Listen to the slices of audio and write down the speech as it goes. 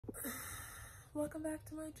Welcome back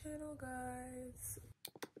to my channel, guys.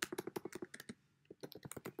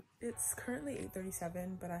 It's currently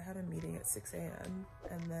 8:37, but I had a meeting at 6 a.m.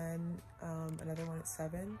 and then another one at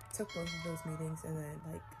 7. Took both of those meetings and then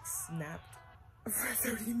like snapped for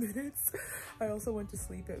 30 minutes. I also went to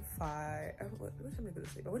sleep at 5. What time did I go to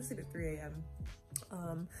sleep? I went to sleep at 3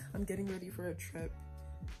 a.m. I'm getting ready for a trip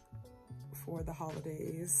for the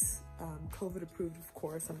holidays. COVID approved, of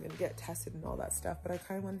course. I'm gonna get tested and all that stuff, but I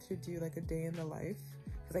kind of wanted to do like a day in the life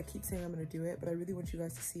because I keep saying I'm gonna do it, but I really want you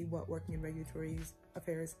guys to see what working in regulatory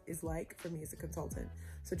affairs is like for me as a consultant.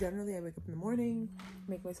 So generally I wake up in the morning,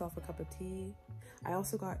 make myself a cup of tea. I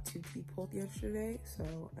also got 2 tea pulled yesterday,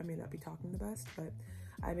 so I may not be talking the best, but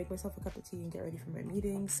I make myself a cup of tea and get ready for my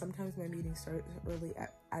meetings. Sometimes my meetings start early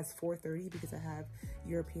as 4:30 because I have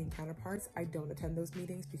European counterparts. I don't attend those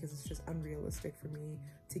meetings because it's just unrealistic for me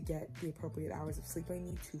to get the appropriate hours of sleep I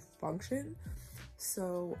need to function.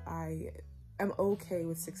 So I am okay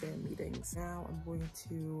with 6 a.m. meetings. Now I'm going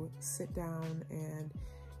to sit down and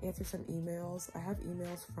answer some emails. I have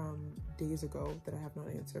emails from days ago that I have not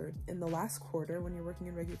answered. In the last quarter, when you're working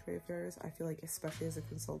in regulatory affairs, I feel like, especially as a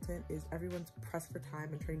consultant, is everyone's pressed for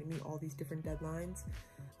time and trying to meet all these different deadlines,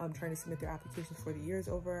 trying to submit their applications before the year is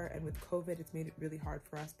over. And with COVID, it's made it really hard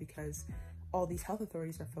for us because all these health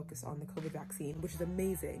authorities are focused on the COVID vaccine, which is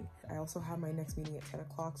amazing. I also have my next meeting at 10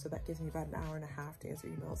 o'clock, so that gives me about an hour and a half to answer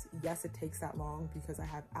emails. Yes, it takes that long because I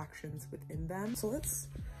have actions within them. So let's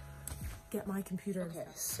get my computer. Okay,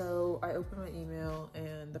 so I open my email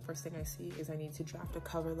and the first thing I see is I need to draft a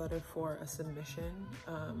cover letter for a submission.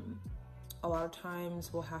 A lot of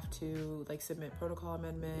times we'll have to like submit protocol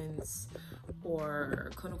amendments or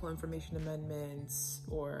clinical information amendments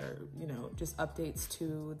or, you know, just updates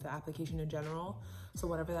to the application in general. So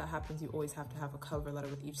whenever that happens, you always have to have a cover letter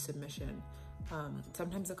with each submission.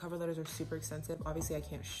 Sometimes the cover letters are super extensive. Obviously I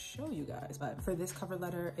can't show you guys, but for this cover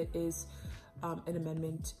letter, it is an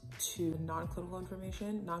amendment to non-clinical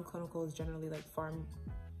information. Non-clinical is generally like farm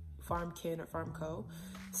kin or farm co.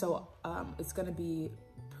 So it's gonna be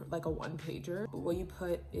like a 1-pager. What you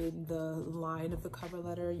put in the line of the cover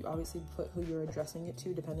letter, you obviously put who you're addressing it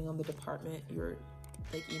to depending on the department you're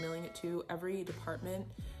like emailing it to. Every department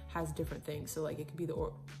has different things. So like it could be the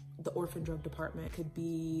orphan drug department, it could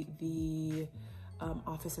be the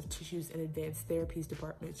Office of Tissues and Advanced Therapies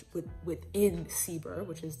department within CBER,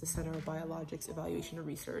 which is the Center of Biologics Evaluation and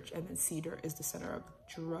Research, and then CDER is the Center of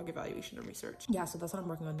Drug Evaluation and Research. Yeah, so that's what I'm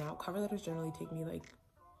working on now. Cover letters generally take me like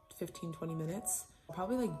 15-20 minutes. I'll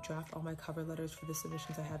probably like draft all my cover letters for the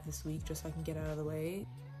submissions I have this week just so I can get out of the way.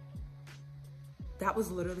 That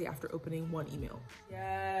was literally after opening 1 email.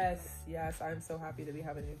 Yes, I'm so happy that we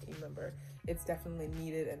have a new team member. It's definitely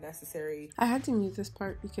needed and necessary. I had to mute this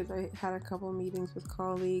part because I had a couple meetings with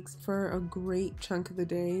colleagues. For a great chunk of the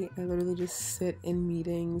day, I literally just sit in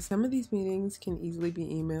meetings. Some of these meetings can easily be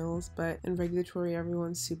emails, but in regulatory,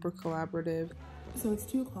 everyone's super collaborative. So it's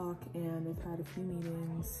 2 o'clock and I've had a few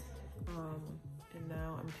meetings, and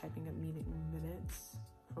now I'm typing up meeting minutes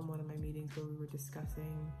from one of my meetings where we were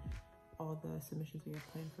discussing all the submissions we have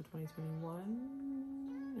planned for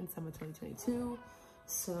 2021 and some of 2022.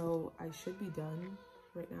 So I should be done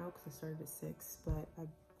right now because I started at 6, but I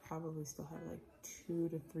probably still have like 2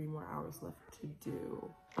 to 3 more hours left to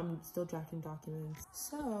do. I'm still drafting documents,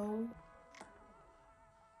 so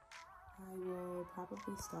I will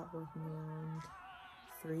probably stop working around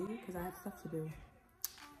 3 because I have stuff to do.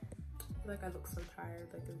 I feel like I look so tired,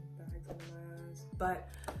 like there's bags under my eyes. But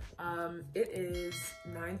it is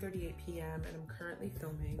 9:38 p.m. and I'm currently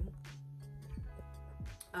filming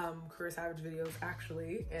Kyyah Savage videos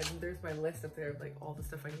actually, and there's my list up there of like all the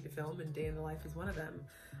stuff I need to film, and day in the life is one of them.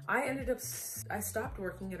 I stopped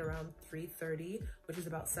working at around 3:30, which is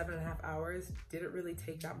about 7.5 hours. Didn't really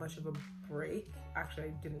take that much of a break. Actually,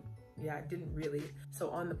 I didn't really.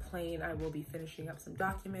 So on the plane, I will be finishing up some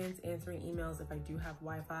documents, answering emails if I do have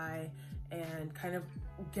Wi-Fi, and kind of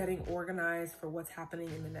getting organized for what's happening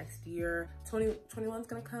in the next year. 2021 is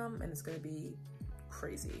gonna come and it's gonna be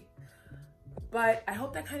crazy. But I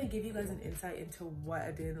hope that kind of gave you guys an insight into what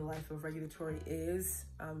a day in the life of regulatory is.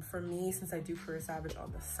 For me, since I do Kyyah Savage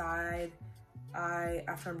on the side,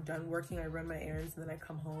 after I'm done working, I run my errands and then I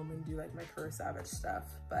come home and do like my Kyyah Savage stuff.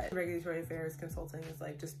 But regulatory affairs consulting is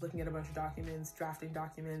like just looking at a bunch of documents, drafting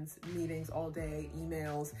documents, meetings all day,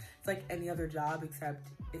 emails. It's like any other job, except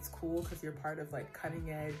it's cool because you're part of like cutting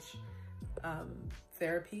edge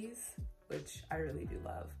therapies, which I really do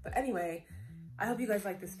love. But anyway, I hope you guys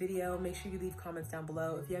like this video. Make sure you leave comments down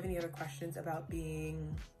below. If you have any other questions about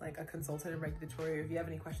being like a consultant in regulatory, or if you have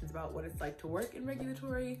any questions about what it's like to work in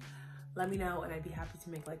regulatory, let me know and I'd be happy to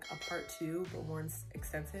make like a part 2, but more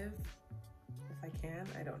extensive. if I can.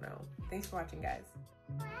 I don't know. Thanks for watching, guys.